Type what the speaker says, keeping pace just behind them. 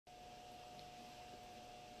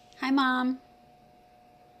Hi, Mom.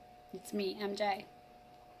 It's me, MJ.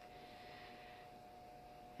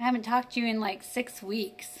 I haven't talked to you in like 6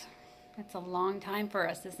 weeks. That's a long time for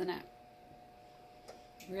us, isn't it?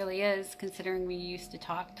 It really is, considering we used to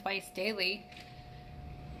talk twice daily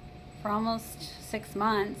for almost 6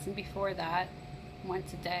 months, and before that,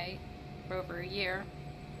 once a day for over a year.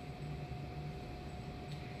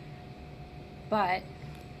 But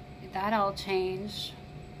that all changed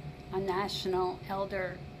on National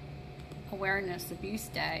Elder Awareness Abuse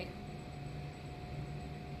Day,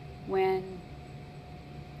 when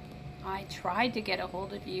I tried to get a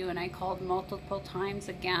hold of you, and I called multiple times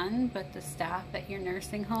again, but the staff at your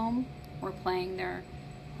nursing home were playing their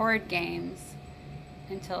horrid games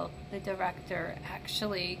until the director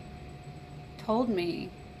actually told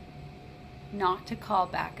me not to call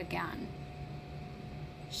back again.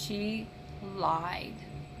 She lied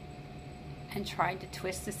and tried to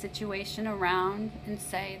twist the situation around and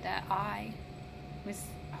say that I was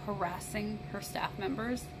harassing her staff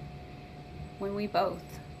members, when we both,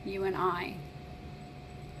 you and I,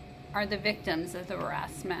 are the victims of the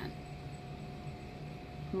harassment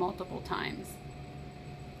multiple times.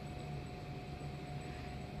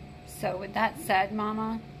 So with that said,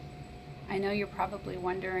 Mama, I know you're probably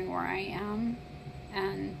wondering where I am,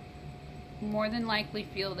 and more than likely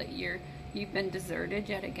feel that you've been deserted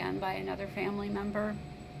yet again by another family member,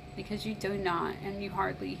 because you do not, and you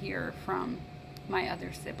hardly hear from my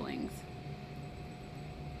other siblings.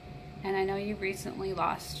 And I know you recently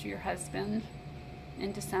lost your husband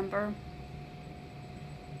in December,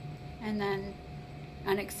 and then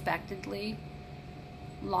unexpectedly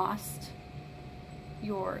lost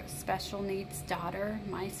your special needs daughter,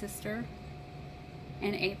 my sister,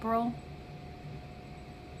 in April.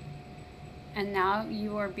 And now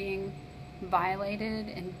you are being violated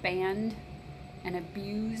and banned and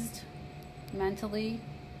abused mentally,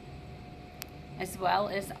 as well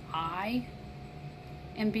as I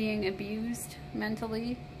am being abused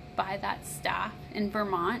mentally by that staff in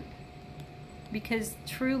Vermont. Because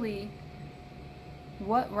truly,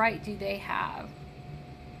 what right do they have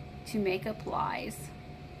to make up lies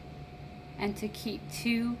and to keep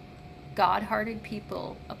two God-hearted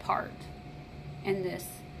people apart in this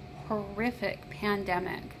horrific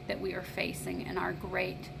pandemic that we are facing in our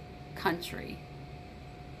great country?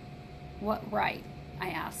 What right, I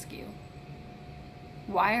ask you?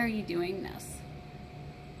 Why are you doing this?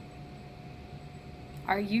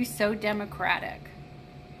 Are you so democratic?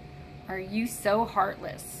 Are you so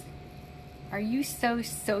heartless? Are you so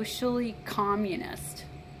socially communist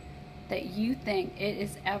that you think it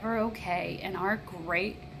is ever okay in our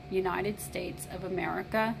great United States of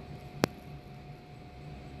America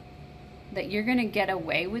that you're going to get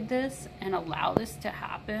away with this and allow this to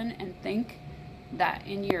happen, and think that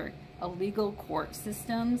in your illegal court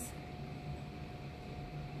systems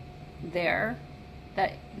there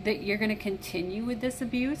that you're going to continue with this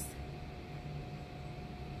abuse?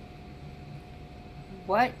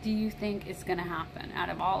 What do you think is going to happen out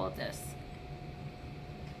of all of this?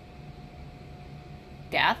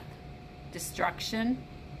 Death? Destruction?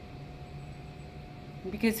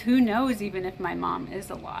 Because who knows even if my mom is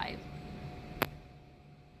alive?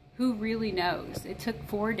 Who really knows? It took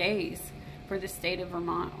 4 days for the state of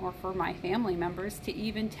Vermont, or for my family members, to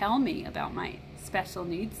even tell me about my special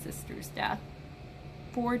needs sister's death.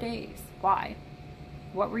 4 days. Why?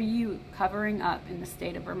 What were you covering up in the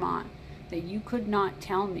state of Vermont that you could not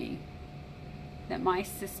tell me that my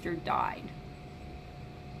sister died?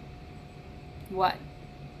 What?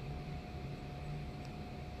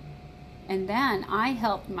 And then I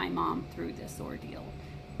helped my mom through this ordeal.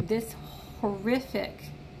 This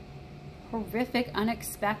horrific,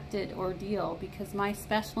 unexpected ordeal, because my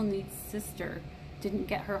special needs sister didn't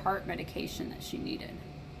get her heart medication that she needed,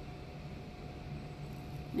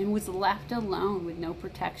 and was left alone with no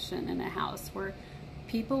protection in a house where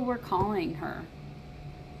people were calling her.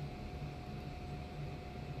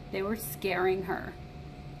 They were scaring her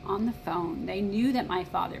on the phone. They knew that my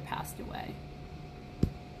father passed away.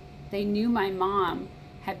 They knew my mom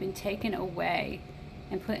had been taken away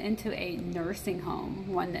and put into a nursing home,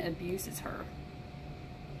 one that abuses her.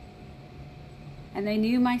 And they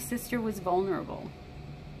knew my sister was vulnerable.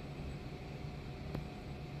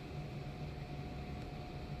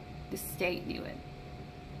 The state knew it.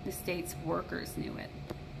 The state's workers knew it.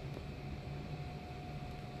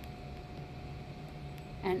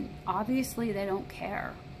 And obviously they don't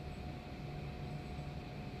care.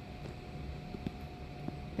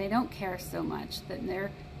 They don't care so much that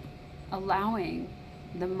they're allowing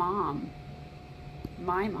the mom,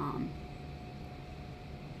 my mom,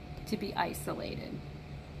 to be isolated,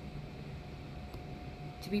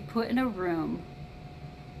 to to be put in a room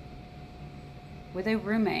with a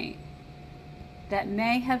roommate that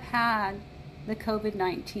may have had the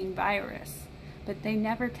COVID-19 virus, but they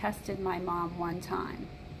never tested my mom one time.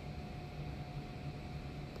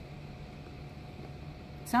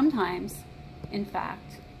 Sometimes, in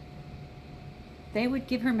fact, they would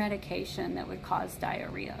give her medication that would cause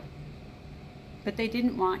diarrhea, but they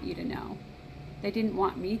didn't want you to know. They didn't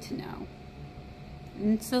want me to know.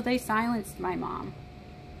 And so they silenced my mom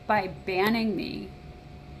by banning me,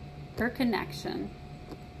 her connection,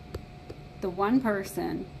 the one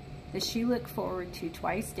person that she looked forward to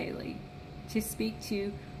twice daily to speak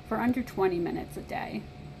to for under 20 minutes a day,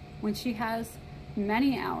 when she has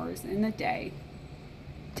many hours in the day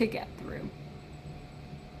to get through.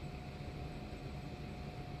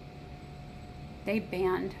 They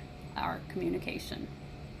banned our communication.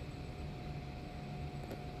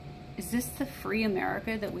 Is this the free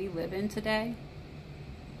America that we live in today?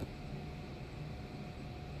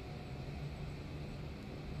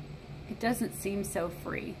 It doesn't seem so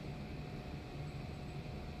free.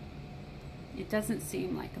 It doesn't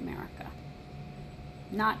seem like America.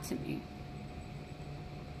 Not to me.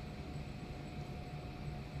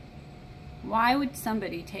 Why would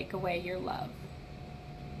somebody take away your love?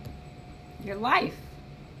 Your life?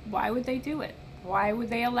 Why would they do it? Why would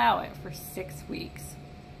they allow it for 6 weeks?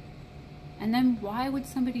 And then why would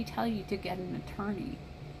somebody tell you to get an attorney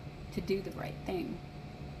to do the right thing?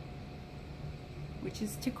 Which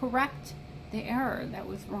is to correct the error that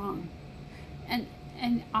was wrong.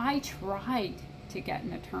 And I tried to get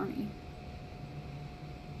an attorney.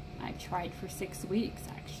 I tried for 6 weeks,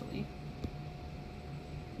 actually.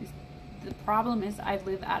 The problem is I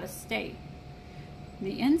live out of state.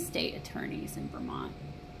 The in-state attorneys in Vermont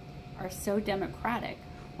are so Democratic,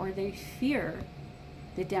 or they fear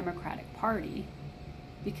the Democratic Party,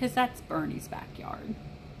 because that's Bernie's backyard,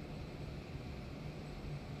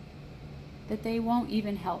 that they won't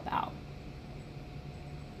even help out.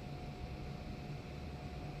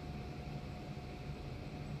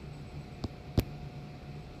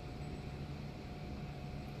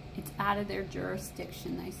 It's out of their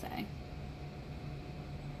jurisdiction, they say.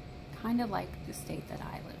 Kind of like the state that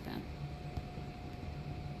I live in.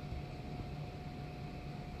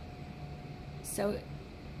 So,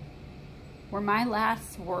 were my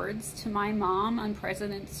last words to my mom on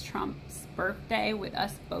President Trump's birthday, with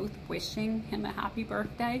us both wishing him a happy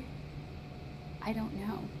birthday? I don't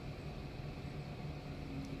know.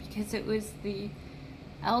 Because it was the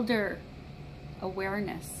Elder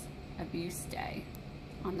Awareness Abuse Day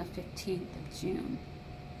on the 15th of June,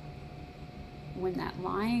 when that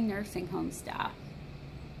lying nursing home staff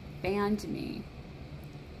banned me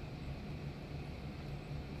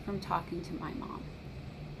from talking to my mom.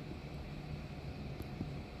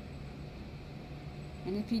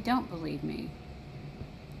 And if you don't believe me,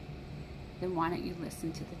 then why don't you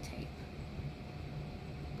listen to the tape?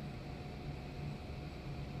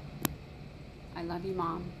 I love you,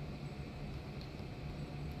 Mom.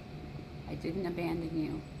 I didn't abandon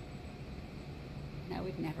you. And I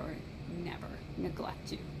would never, never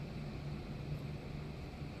neglect you.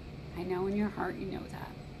 I know in your heart you know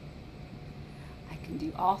that. I can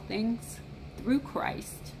do all things through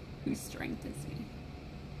Christ who strengthens me.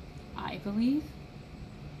 I believe.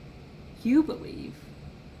 You believe.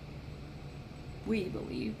 We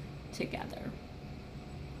believe together.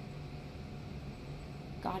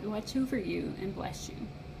 God watch over you and bless you,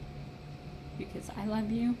 because I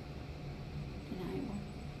love you and I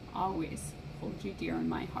will always hold you dear in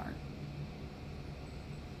my heart.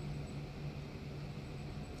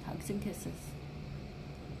 Hugs and kisses.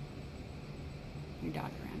 Your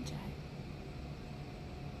daughter.